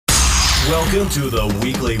Welcome to the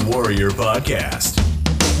Weekly Warrior Podcast,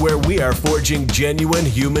 where we are forging genuine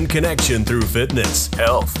human connection through fitness,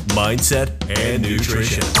 health, mindset, and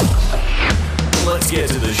nutrition. Let's get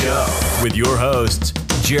to the show with your hosts,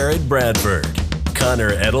 Jared Bradford,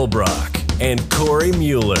 Connor Edelbrock, and Corey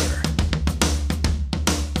Mueller.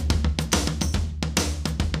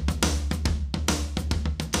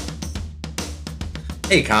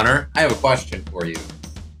 Hey, Connor, I have a question for you.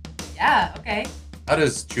 Yeah, okay. How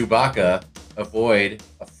does Chewbacca avoid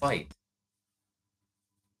a fight?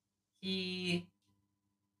 He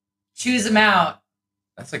chews him out.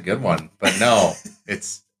 That's a good one, but no,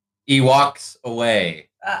 he walks away.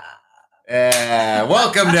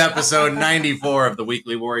 Welcome to episode 94 of the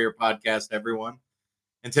Weekly Warrior Podcast, everyone.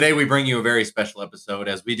 And today we bring you a very special episode,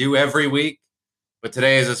 as we do every week. But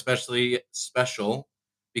today is especially special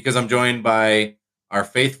because I'm joined by our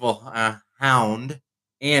faithful hound,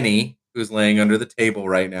 Annie, who's laying under the table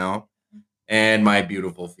right now, and my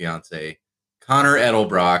beautiful fiance, Connor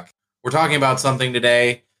Edelbrock. We're talking about something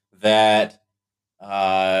today that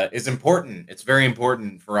is important. It's very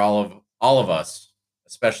important for all of us,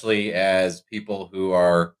 especially as people who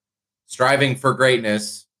are striving for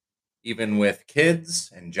greatness, even with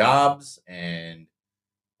kids and jobs and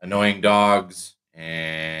annoying dogs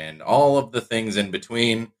and all of the things in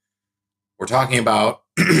between. We're talking about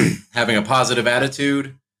having a positive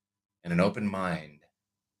attitude and an open mind.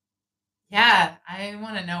 Yeah, I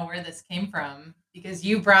want to know where this came from because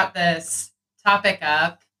you brought this topic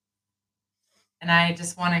up and I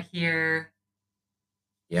just want to hear.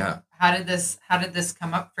 Yeah. How did this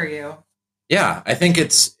come up for you? Yeah, I think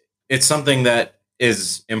it's something that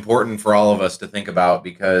is important for all of us to think about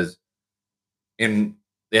because at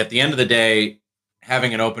the end of the day,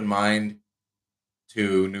 having an open mind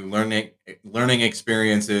to new learning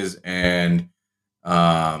experiences and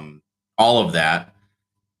all of that.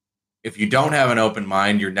 If you don't have an open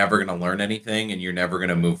mind, you're never going to learn anything and you're never going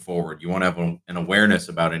to move forward. You won't have an awareness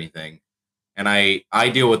about anything. And I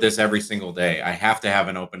deal with this every single day. I have to have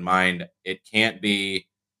an open mind. It can't be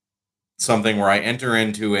something where I enter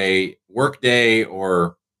into a work day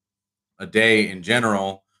or a day in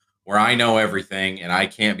general where I know everything and I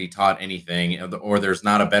can't be taught anything, or there's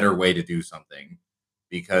not a better way to do something,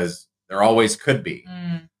 because there always could be.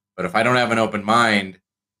 But if I don't have an open mind,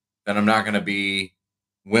 then I'm not going to be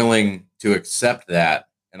willing to accept that,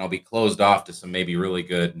 and I'll be closed off to some really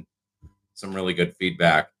good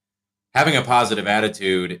feedback. Having a positive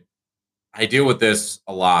attitude, I deal with this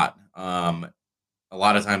a lot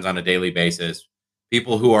of times on a daily basis.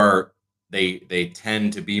 People who are they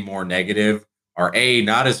tend to be more negative are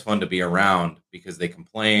not as fun to be around because they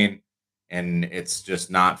complain and it's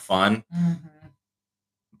just not fun. Mm-hmm.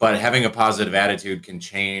 But having a positive attitude can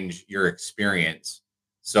change your experience.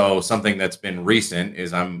 So something that's been recent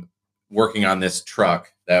is I'm working on this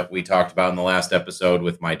truck that we talked about in the last episode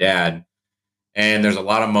with my dad. And there's a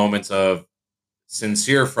lot of moments of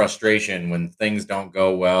sincere frustration when things don't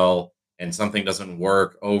go well and something doesn't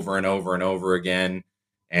work over and over and over again.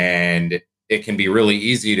 And it can be really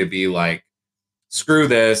easy to be like, screw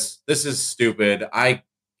this. This is stupid. I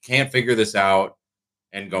can't figure this out,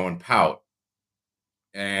 and go and pout.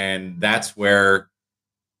 And that's where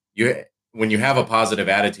when you have a positive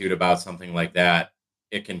attitude about something like that,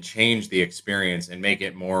 it can change the experience and make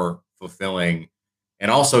it more fulfilling. And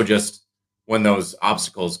also, just when those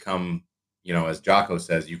obstacles come, as Jocko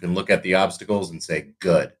says, you can look at the obstacles and say,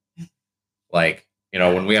 good. Like,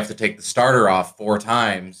 when we have to take the starter off 4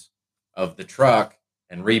 times of the truck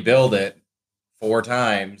and rebuild it 4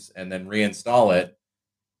 times and then reinstall it,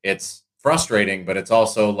 it's frustrating, but it's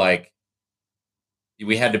also like,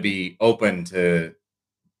 we had to be open to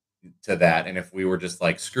that. And if we were just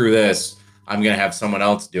like, screw this, I'm going to have someone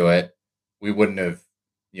else do it, we wouldn't have,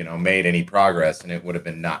 made any progress, and it would have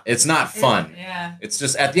been it's not fun. Yeah. It's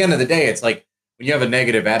just, at the end of the day, it's like when you have a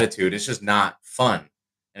negative attitude, it's just not fun.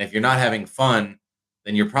 And if you're not having fun,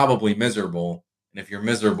 then you're probably miserable. And if you're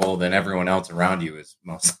miserable, then everyone else around you is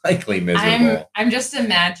most likely miserable. I'm just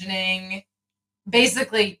imagining,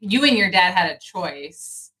 basically, you and your dad had a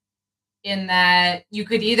choice in that you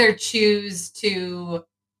could either choose to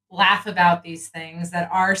laugh about these things that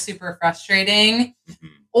are super frustrating,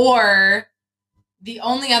 or the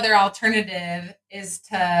only other alternative is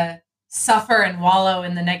to suffer and wallow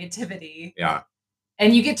in the negativity. Yeah.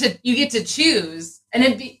 And you get to choose.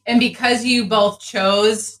 And because you both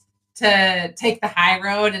chose to take the high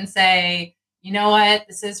road and say, you know what,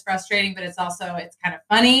 this is frustrating, but it's kind of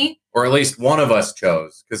funny. Or at least one of us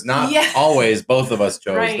chose, because not always both of us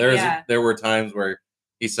chose. Right, There were times where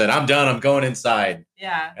he said, I'm done, I'm going inside.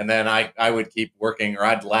 Yeah. And then I would keep working, or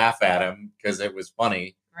I'd laugh at him because it was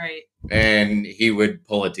funny. Right. and he would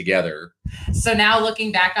pull it together. So now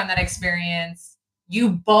looking back on that experience, you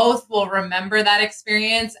both will remember that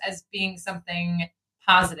experience as being something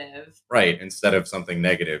positive. Right, instead of something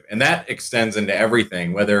negative. And that extends into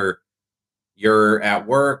everything, whether you're at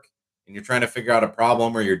work and you're trying to figure out a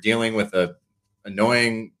problem, or you're dealing with a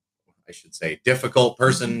annoying, I should say, difficult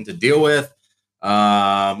person to deal with,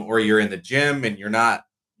 or you're in the gym and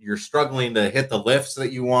you're struggling to hit the lifts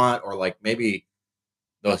that you want, or like maybe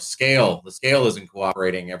the scale isn't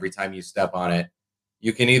cooperating every time you step on it.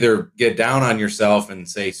 You can either get down on yourself and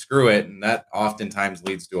say, screw it. And that oftentimes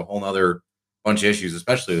leads to a whole nother bunch of issues,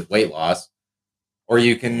 especially with weight loss. Or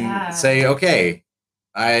you can say, okay,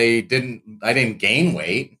 I didn't gain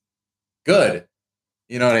weight. Good.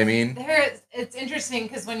 You know what I mean? It's interesting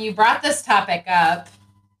because when you brought this topic up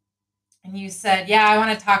and you said, yeah, I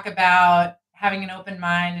want to talk about having an open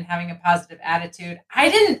mind and having a positive attitude. I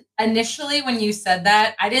didn't initially, when you said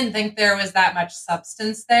that, I didn't think there was that much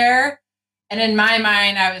substance there. And in my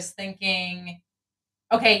mind, I was thinking,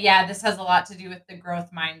 okay, yeah, this has a lot to do with the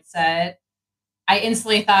growth mindset. I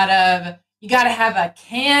instantly thought of, you got to have a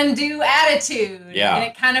can-do attitude. Yeah. And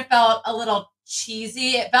it kind of felt a little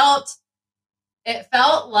cheesy. It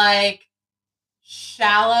felt like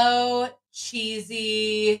shallow,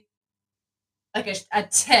 cheesy, like a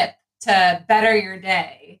tip to better your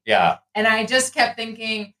day. Yeah. And I just kept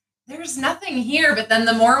thinking, there's nothing here. But then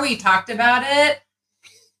the more we talked about it,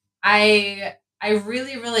 I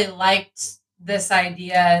really, really liked this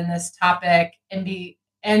idea and this topic,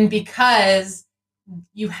 and because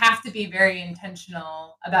you have to be very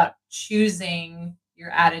intentional about choosing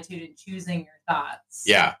your attitude and choosing your thoughts.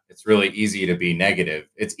 Yeah, it's really easy to be negative.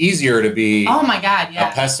 It's easier to be oh my God,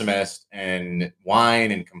 yeah, a pessimist and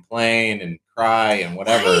whine and complain and cry and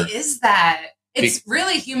whatever. Why is that? It's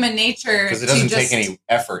really human nature. Because it doesn't take any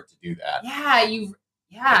effort to do that.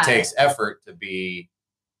 Yeah. It takes effort to be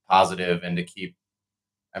positive and to keep,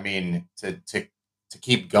 to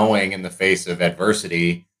keep going in the face of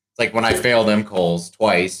adversity. It's like when I failed MCOLS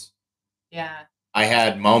twice. Yeah. I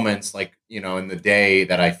had moments like, in the day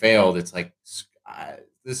that I failed, it's like,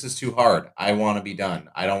 this is too hard. I want to be done.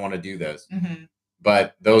 I don't want to do this. Mm-hmm.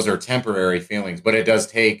 But those are temporary feelings. But it does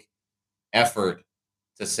take effort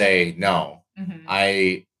to say, no,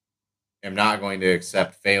 I am not going to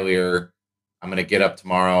accept failure. I'm going to get up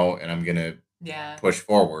tomorrow and I'm going to push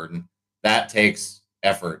forward. And that takes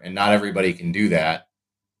effort. And not everybody can do that.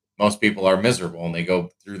 Most people are miserable and they go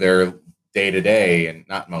through their day to day, and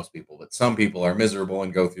not most people, but some people are miserable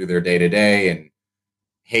and go through their day to day and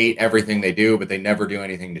hate everything they do, but they never do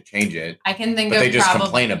anything to change it. I can think but of they just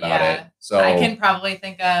complain about it. So I can probably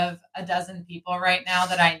think of a dozen people right now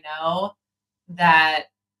that I know that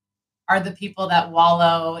are the people that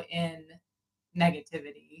wallow in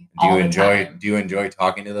negativity. Do you enjoy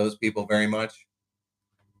talking to those people very much?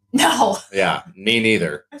 No. Yeah, me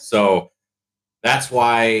neither. So that's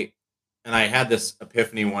why. And I had this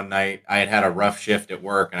epiphany one night. I had a rough shift at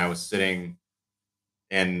work and I was sitting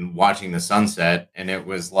and watching the sunset. And it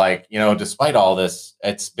was like, despite all this,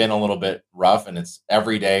 it's been a little bit rough, and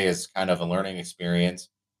every day is kind of a learning experience.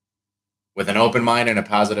 With an open mind and a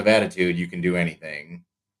positive attitude, you can do anything.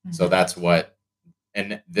 Mm-hmm. So that's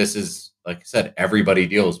and this is, like I said, everybody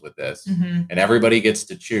deals with this, and everybody gets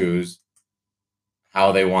to choose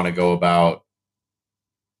how they want to go about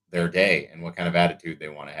their day and what kind of attitude they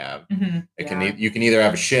want to have. You can either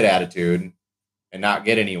have a shit attitude and not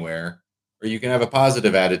get anywhere, or you can have a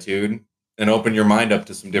positive attitude and open your mind up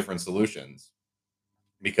to some different solutions.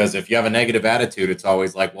 Because if you have a negative attitude, it's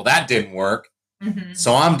always like, well, that didn't work,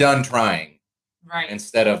 so I'm done trying. Right.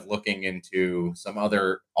 Instead of looking into some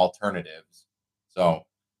other alternatives. So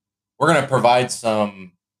we're going to provide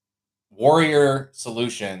some warrior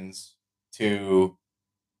solutions to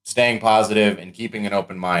staying positive and keeping an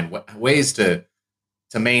open mind, ways to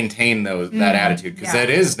maintain that attitude, because that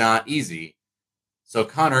is not easy. So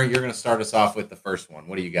Connor, you're going to start us off with the first one.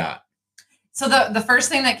 What do you got? So the first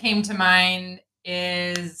thing that came to mind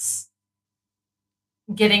is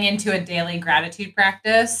getting into a daily gratitude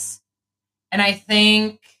practice. And I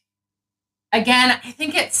think, again, I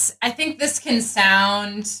think this can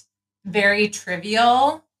sound very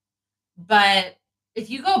trivial, but if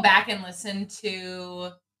you go back and listen to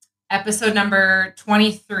episode number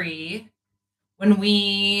 23, when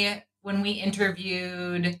we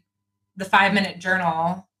interviewed the 5-minute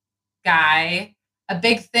journal guy, a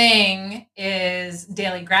big thing is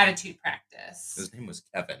daily gratitude practice. His name was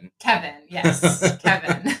Kevin. Kevin, yes,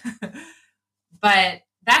 Kevin. But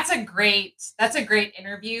that's a great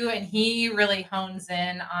interview, and he really hones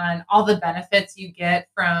in on all the benefits you get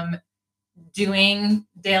from doing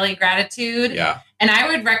daily gratitude. Yeah. And I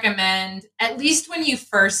would recommend, at least when you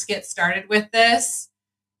first get started with this,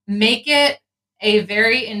 make it a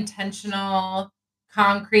very intentional,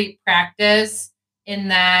 concrete practice in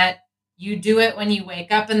that you do it when you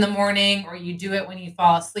wake up in the morning or you do it when you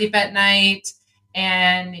fall asleep at night,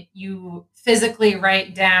 and you physically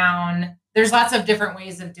write down. There's lots of different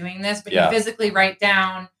ways of doing this, but you physically write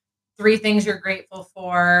down 3 things you're grateful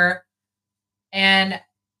for. And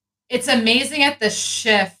it's amazing at the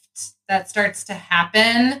shift that starts to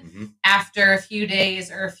happen after a few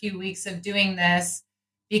days or a few weeks of doing this,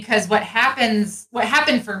 because what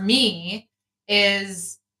happened for me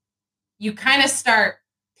is you kind of start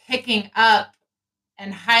picking up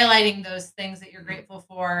and highlighting those things that you're grateful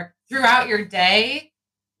for throughout your day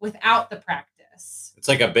without the practice. It's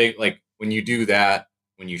like a big, like when you do that,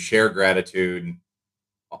 when you share gratitude,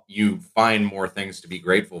 you find more things to be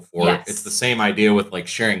grateful for. Yes. It's the same idea with like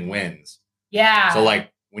sharing wins. Yeah. So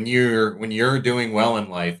like when you're doing well in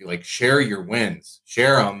life, you like share your wins,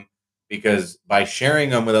 share them, because by sharing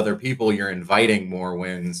them with other people, you're inviting more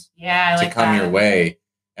wins to come your way.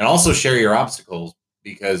 And also share your obstacles,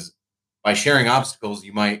 because by sharing obstacles,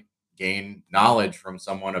 you might gain knowledge from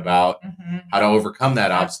someone about how to overcome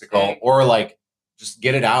that obstacle, or like just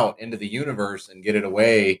get it out into the universe and get it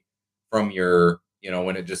away from your,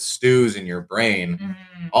 when it just stews in your brain.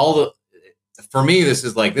 For me, this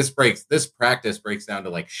is like, this practice breaks down to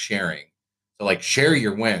like sharing. So like share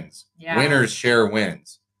your wins. Winners share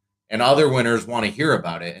wins, and other winners want to hear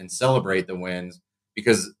about it and celebrate the wins,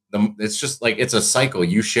 because it's just like, it's a cycle.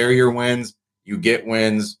 You share your wins, you get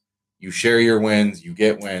wins, you share your wins, you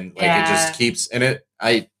get wins. Like it just keeps, and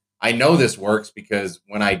I know this works because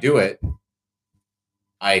when I do it,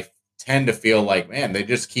 I tend to feel like, man, they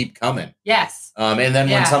just keep coming. Yes. And then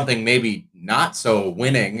when something maybe not so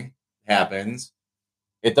winning happens,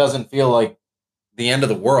 it doesn't feel like the end of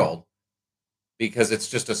the world, because it's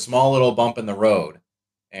just a small little bump in the road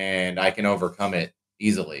and I can overcome it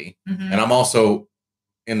easily. And I'm also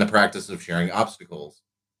in the practice of sharing obstacles.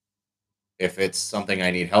 If it's something I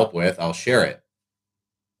need help with, I'll share it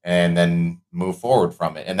and then move forward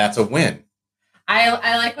from it. And that's a win.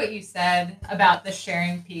 I like what you said about the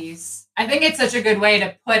sharing piece. I think it's such a good way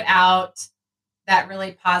to put out that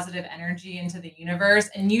really positive energy into the universe.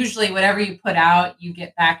 And usually whatever you put out, you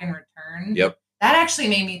get back in return. Yep. That actually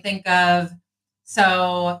made me think of,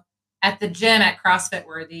 so at the gym at CrossFit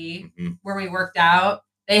Worthy, where we worked out,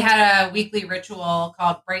 they had a weekly ritual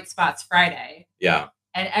called Bright Spots Friday. Yeah.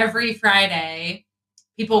 And every Friday,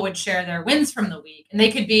 people would share their wins from the week. And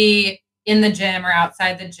they could be in the gym or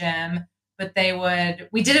outside the gym, but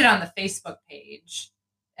we did it on the Facebook page.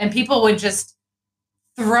 And people would just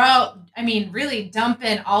really dump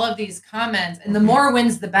in all of these comments. And the more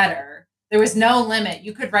wins, the better. There was no limit.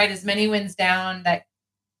 You could write as many wins down that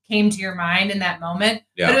came to your mind in that moment.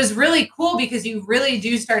 Yeah. But it was really cool because you really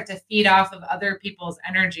do start to feed off of other people's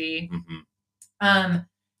energy. And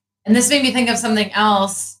this made me think of something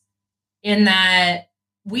else, in that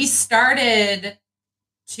we started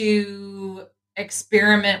to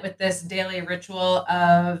experiment with this daily ritual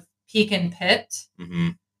of peak and pit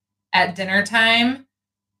at dinner time.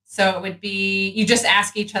 So it would be, you just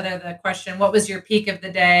ask each other the question, what was your peak of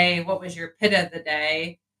the day? What was your pit of the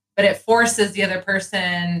day? But it forces the other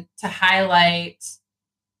person to highlight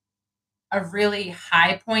a really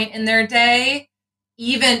high point in their day,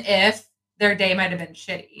 even if their day might have been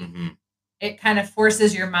shitty. It kind of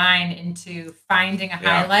forces your mind into finding a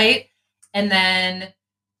highlight. And then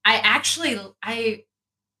I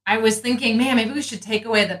was thinking, man, maybe we should take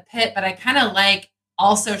away the pit, but I kind of like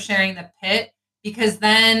also sharing the pit, because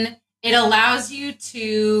then it allows you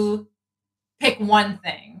to pick one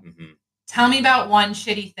thing. Tell me about one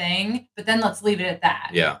shitty thing, but then let's leave it at that.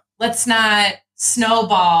 Yeah. Let's not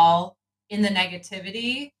snowball in the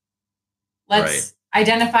negativity. Let's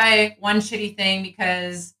identify one shitty thing,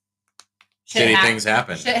 because things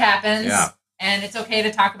happen. Shit happens. Yeah. And it's okay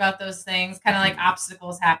to talk about those things, kind of like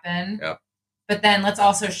obstacles happen. Yep. But then let's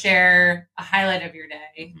also share a highlight of your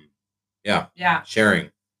day. Yeah. Yeah.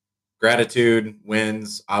 Sharing. Gratitude,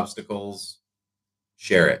 wins, obstacles,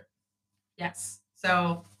 share it. Yes.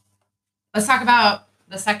 So let's talk about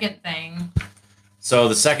the second thing. So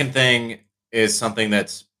the second thing is something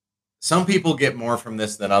that's, some people get more from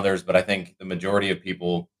this than others, but I think the majority of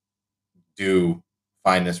people do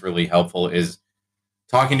find this really helpful, is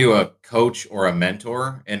talking to a coach or a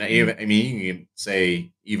mentor. And even, you can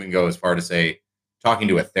say, even go as far to say talking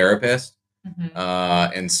to a therapist.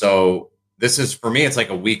 And so this is, for me, it's like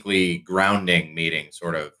a weekly grounding meeting,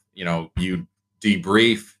 sort of, you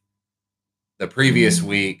debrief the previous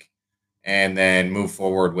week, and then move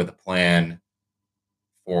forward with a plan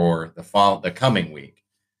for the coming week.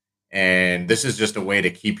 And this is just a way to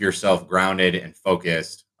keep yourself grounded and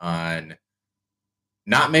focused on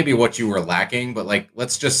not maybe what you were lacking, but like,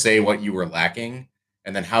 let's just say what you were lacking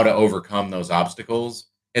and then how to overcome those obstacles.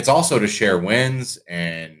 It's also to share wins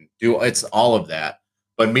and it's all of that.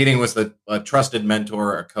 But meeting with a trusted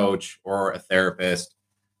mentor, a coach, or a therapist,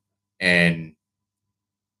 and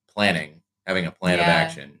having a plan of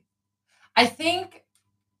action. I think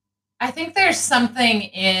there's something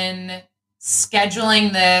in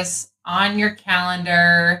scheduling this on your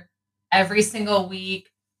calendar every single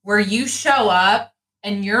week where you show up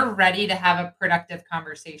and you're ready to have a productive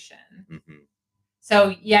conversation. Mm-hmm.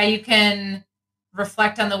 So yeah, you can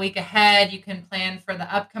reflect on the week ahead. You can plan for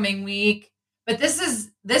the upcoming week, but this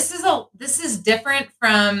is different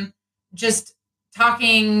from just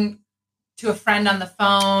talking to a friend on the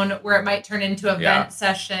phone where it might turn into a vent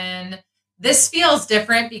session. This feels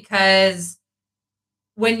different because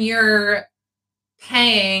when you're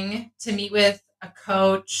paying to meet with a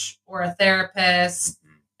coach or a therapist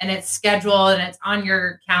and it's scheduled and it's on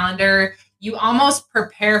your calendar, you almost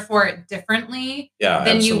prepare for it differently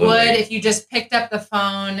than you would if you just picked up the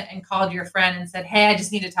phone and called your friend and said, "Hey, I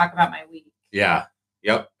just need to talk about my week." Yeah.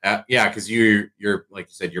 Yep. Yeah. Because you're like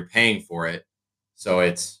you said, you're paying for it. So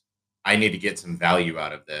I need to get some value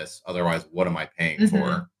out of this. Otherwise, what am I paying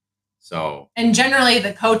for? So, and generally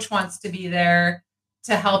the coach wants to be there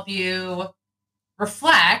to help you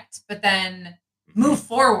reflect, but then move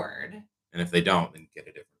forward. And if they don't, then get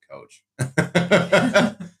a different coach.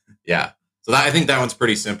 Yeah. So I think that one's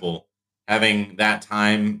pretty simple. Having that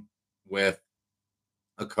time with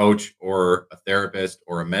a coach or a therapist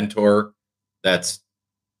or a mentor that's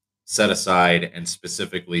set aside and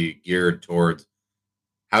specifically geared towards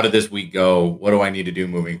how did this week go? What do I need to do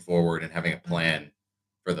moving forward? And having a plan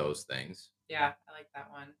for those things. Yeah, I like that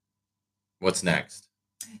one. What's next?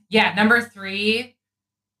 Yeah, number 3.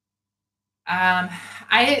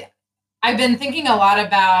 I've been thinking a lot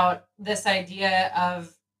about this idea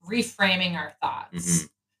of reframing our thoughts. Mm-hmm.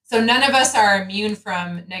 So none of us are immune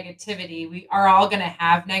from negativity. We are all going to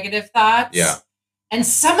have negative thoughts. Yeah. And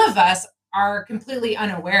some of us are completely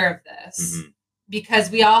unaware of this because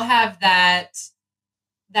we all have that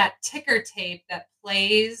ticker tape that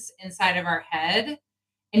plays inside of our head.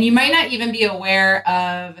 And you might not even be aware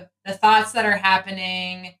of the thoughts that are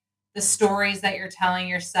happening, the stories that you're telling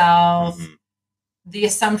yourself, the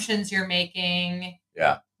assumptions you're making.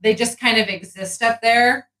 Yeah. They just kind of exist up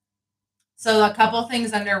there. So a couple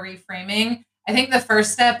things under reframing. I think the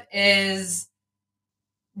first step is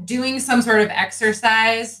doing some sort of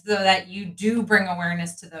exercise so that you do bring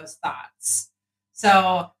awareness to those thoughts.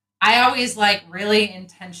 So I always like really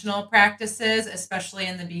intentional practices, especially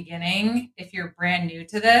in the beginning, if you're brand new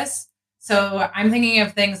to this. So I'm thinking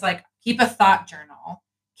of things like keep a thought journal,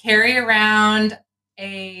 carry around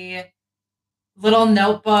a little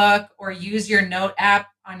notebook or use your note app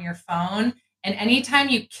on your phone. And anytime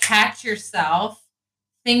you catch yourself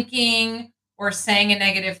thinking or saying a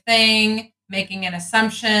negative thing, making an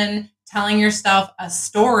assumption, telling yourself a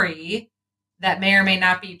story that may or may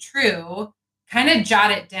not be true, kind of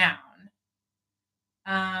jot it down.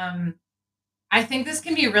 I think this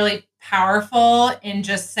can be really powerful in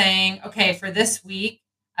just saying, okay, for this week,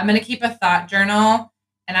 I'm going to keep a thought journal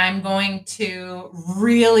and I'm going to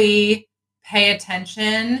really pay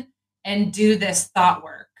attention and do this thought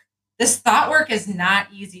work. This thought work is not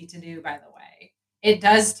easy to do, by the way. It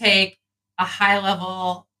does take a high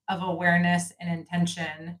level of awareness and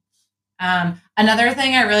intention. Another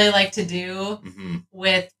thing I really like to do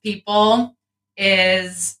with people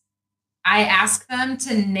is I ask them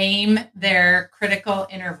to name their critical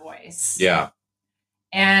inner voice. Yeah.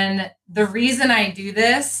 And the reason I do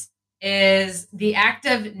this is the act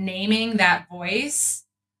of naming that voice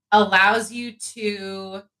allows you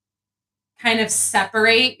to kind of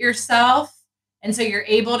separate yourself. And so you're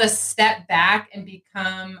able to step back and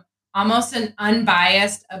become almost an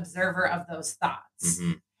unbiased observer of those thoughts.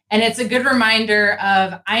 And it's a good reminder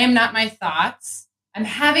of I am not my thoughts. I'm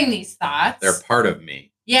having these thoughts. They're part of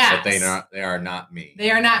me. Yeah. But they are not me. They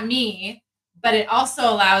are not me, but it also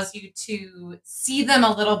allows you to see them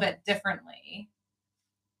a little bit differently.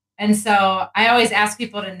 And so I always ask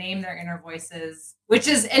people to name their inner voices,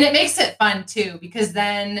 and it makes it fun too, because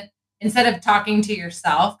then instead of talking to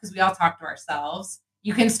yourself, because we all talk to ourselves,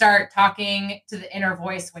 you can start talking to the inner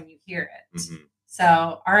voice when you hear it.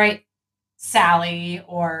 So, all right, Sally,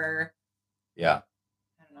 or I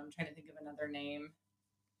don't know, I'm trying to think of another name.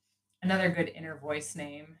 Another good inner voice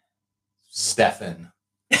name. Stefan.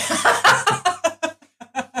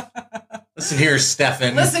 Listen here,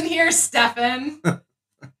 Stefan. Listen here, Stefan.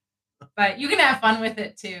 But you can have fun with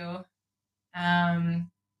it too.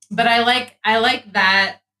 But I like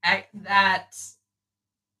that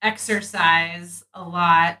exercise a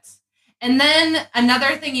lot. And then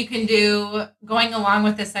another thing you can do going along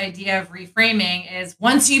with this idea of reframing is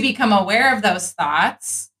once you become aware of those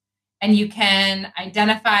thoughts and you can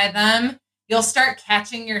identify them, you'll start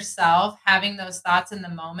catching yourself having those thoughts in the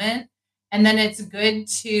moment. And then it's good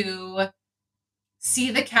to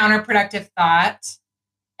see the counterproductive thought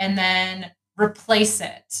and then replace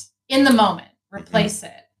it in the moment. Replace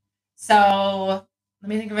it. So let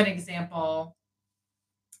me think of an example.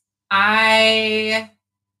 I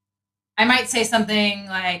might say something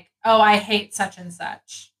like, oh, I hate such and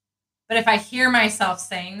such. But if I hear myself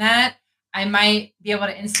saying that, I might be able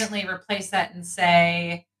to instantly replace that and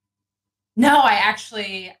say, no, I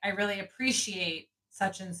really appreciate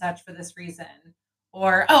such and such for this reason.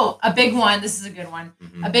 Or, oh, a big one. This is a good one.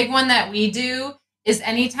 A big one that we do is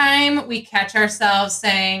anytime we catch ourselves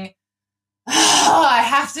saying, oh, I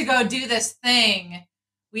have to go do this thing,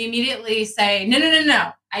 we immediately say,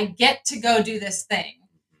 no, I get to go do this thing.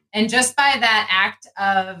 And just by that act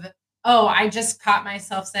of, oh, I just caught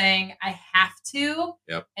myself saying I have to,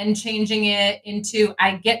 and changing it into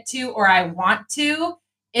I get to or I want to,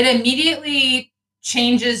 it immediately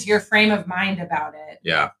changes your frame of mind about it.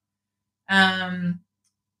 Yeah.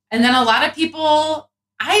 And then a lot of people,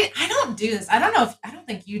 I don't do this. I don't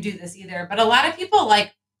think you do this either, but a lot of people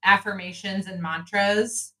like affirmations and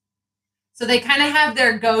mantras. So they kind of have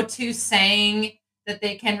their go-to saying that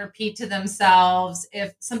they can repeat to themselves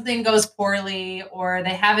if something goes poorly or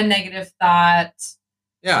they have a negative thought.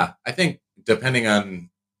 Yeah, I think depending on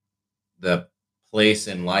the place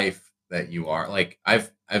in life that you are, like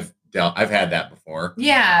I've had that before.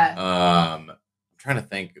 Yeah. I'm trying to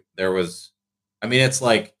think. It's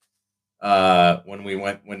like when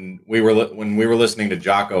we were listening to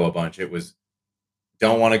Jocko a bunch, it was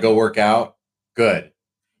don't want to go work out. Good.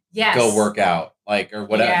 Yes. Go work out. Like, or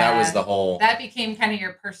whatever. Yeah. That was the whole. That became kind of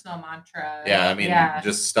your personal mantra. Yeah.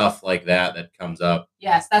 Just stuff like that comes up.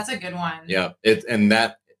 Yes, that's a good one. Yeah.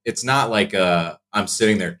 It's not like I'm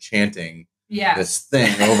sitting there chanting this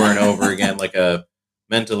thing over and over again like a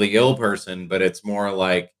mentally ill person, but it's more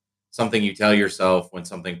like something you tell yourself when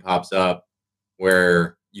something pops up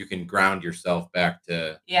where you can ground yourself back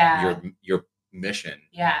to your mission.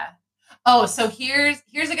 Yeah. Oh, so here's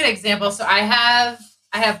a good example. So I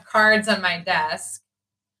have cards on my desk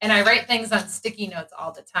and I write things on sticky notes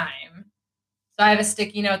all the time. So I have a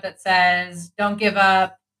sticky note that says, don't give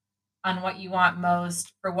up on what you want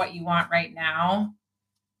most for what you want right now.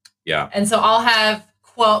 Yeah. And so I'll have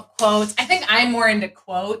quotes. I think I'm more into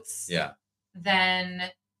quotes than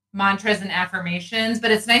mantras and affirmations,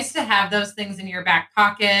 but it's nice to have those things in your back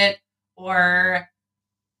pocket or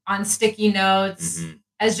on sticky notes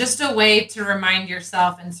as just a way to remind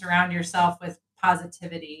yourself and surround yourself with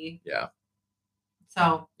positivity. Yeah.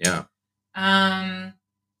 So, yeah. All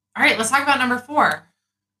right, let's talk about number 4.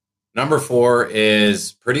 Number 4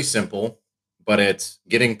 is pretty simple, but it's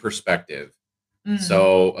getting perspective.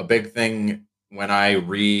 So a big thing when I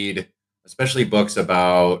read, especially books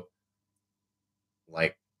about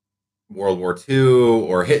like World War II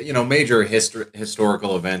or major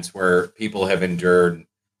historical events where people have endured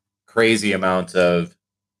crazy amounts of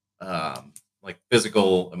like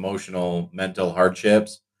physical, emotional, mental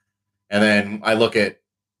hardships. And then I look at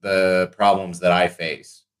the problems that I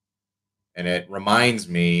face and it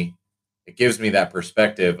gives me that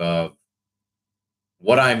perspective of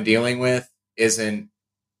what I'm dealing with isn't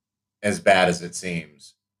as bad as it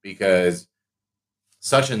seems, because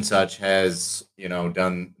such and such has,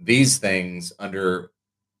 done these things under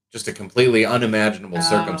just a completely unimaginable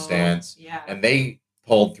circumstance. Yeah. And they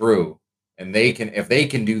pulled through, and if they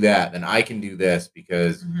can do that, then I can do this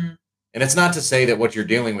because, and it's not to say that what you're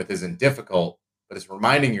dealing with isn't difficult, but it's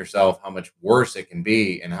reminding yourself how much worse it can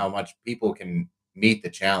be and how much people can meet the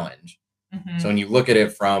challenge. So when you look at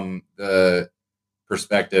it from the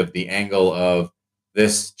perspective, the angle of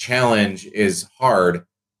this challenge is hard,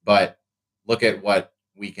 but look at what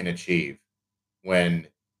we can achieve when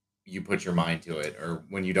you put your mind to it, or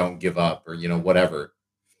when you don't give up, or whatever.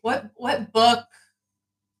 What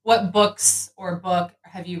books or book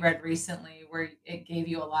have you read recently where it gave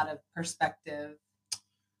you a lot of perspective?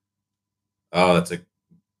 Oh, that's a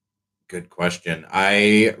good question.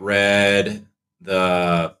 I read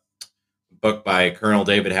the book by Colonel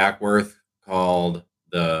David Hackworth called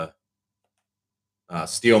the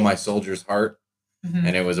Steal My Soldier's Heart.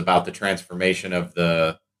 And it was about the transformation of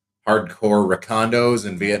the hardcore Racondos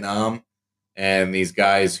in Vietnam, and these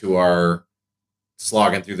guys who are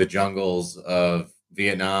slogging through the jungles of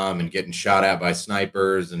Vietnam and getting shot at by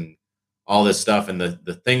snipers and all this stuff, and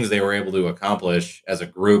the things they were able to accomplish as a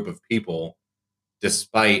group of people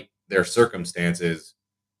despite their circumstances.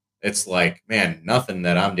 It's like, man, nothing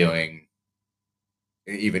that I'm doing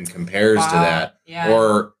even compares to that. Yeah.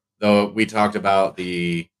 Or though we talked about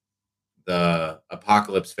the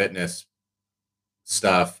Apocalypse Fitness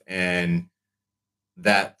stuff and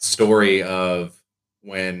that story of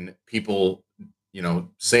when people,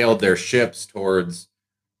 sailed their ships towards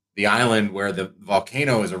the island where the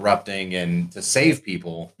volcano is erupting and to save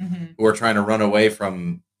people who are trying to run away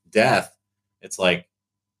from death. It's like,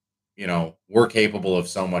 we're capable of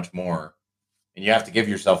so much more, and you have to give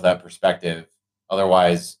yourself that perspective.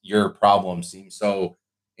 Otherwise your problem seems so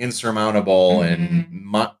insurmountable and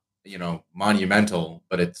monumental,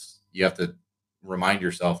 but you have to remind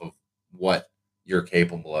yourself of what you're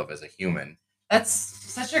capable of as a human. That's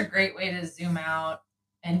such a great way to zoom out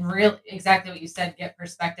and exactly what you said, get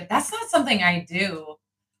perspective. That's not something I do.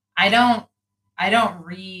 I don't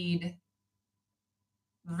read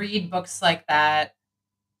books like that.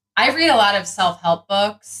 I read a lot of self-help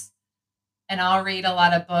books, and I'll read a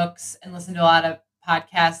lot of books and listen to a lot of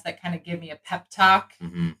podcasts that kind of give me a pep talk,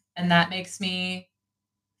 and that makes me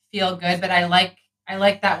feel good. But I like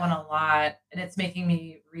that one a lot, and it's making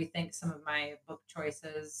me rethink some of my book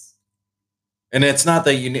choices. And it's not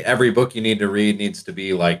that every book you need to read needs to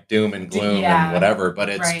be like doom and gloom and whatever, but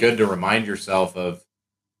it's good to remind yourself of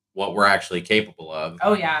what we're actually capable of.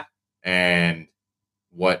 Oh, yeah. And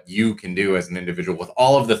what you can do as an individual with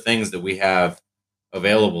all of the things that we have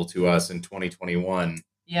available to us in 2021.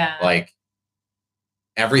 Yeah. Like,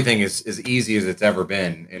 everything is as easy as it's ever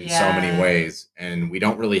been in so many ways. And we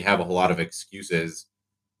don't really have a whole lot of excuses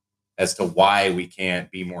as to why we can't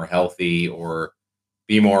be more healthy or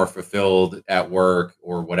be more fulfilled at work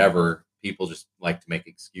or whatever. People just like to make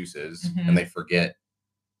excuses and they forget,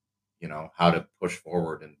 how to push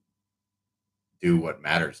forward and do what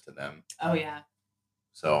matters to them. Oh, yeah.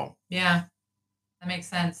 So. Yeah, that makes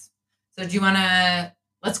sense. So do you want to,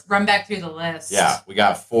 let's run back through the list. Yeah, we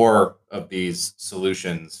got 4 of these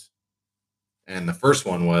solutions. And the first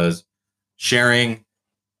one was sharing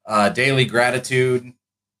daily gratitude,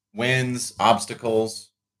 wins,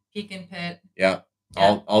 obstacles. Peak and pit. Yeah.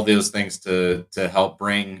 All those things to help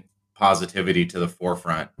bring positivity to the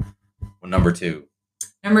forefront. Well, number 2.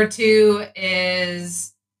 Number 2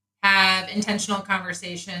 is have intentional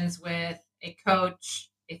conversations with a coach,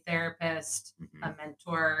 a therapist, a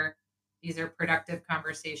mentor. These are productive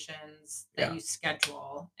conversations that you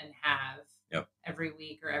schedule and have every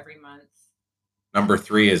week or every month. Number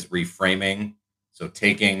 3 is reframing. So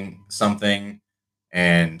taking something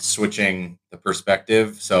and switching the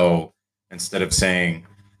perspective. So instead of saying,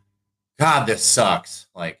 God, this sucks,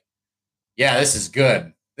 like, yeah, this is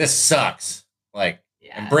good. This sucks. Like,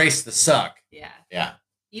 embrace the suck. Yeah. Yeah.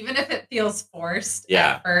 Even if it feels forced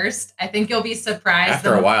at first, I think you'll be surprised.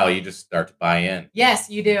 After a while, you just start to buy in. Yes,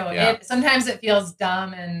 you do. Yeah. Sometimes it feels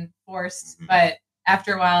dumb and forced, but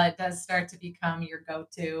after a while, it does start to become your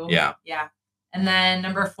go-to. Yeah. Yeah. And then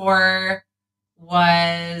number 4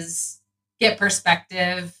 was get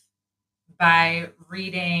perspective by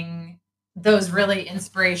reading those really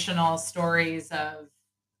inspirational stories of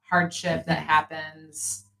hardship that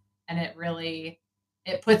happens. And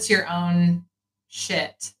it puts your own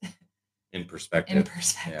shit in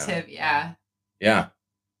perspective. Yeah. Yeah.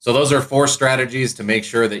 So those are 4 strategies to make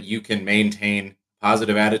sure that you can maintain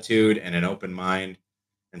positive attitude and an open mind.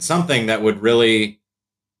 And something that would really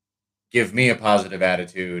give me a positive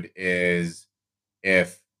attitude is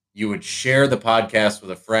if you would share the podcast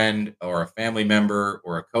with a friend or a family member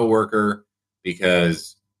or a coworker,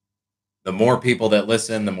 because the more people that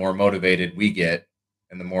listen, the more motivated we get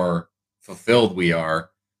and the more fulfilled we are.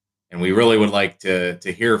 And we really would like to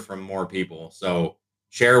hear from more people. So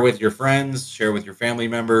share with your friends, share with your family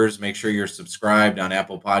members. Make sure you're subscribed on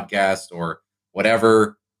Apple Podcasts or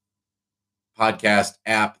whatever podcast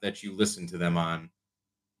app that you listen to them on.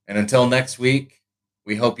 And until next week,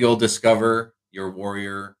 we hope you'll discover your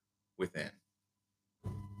warrior within.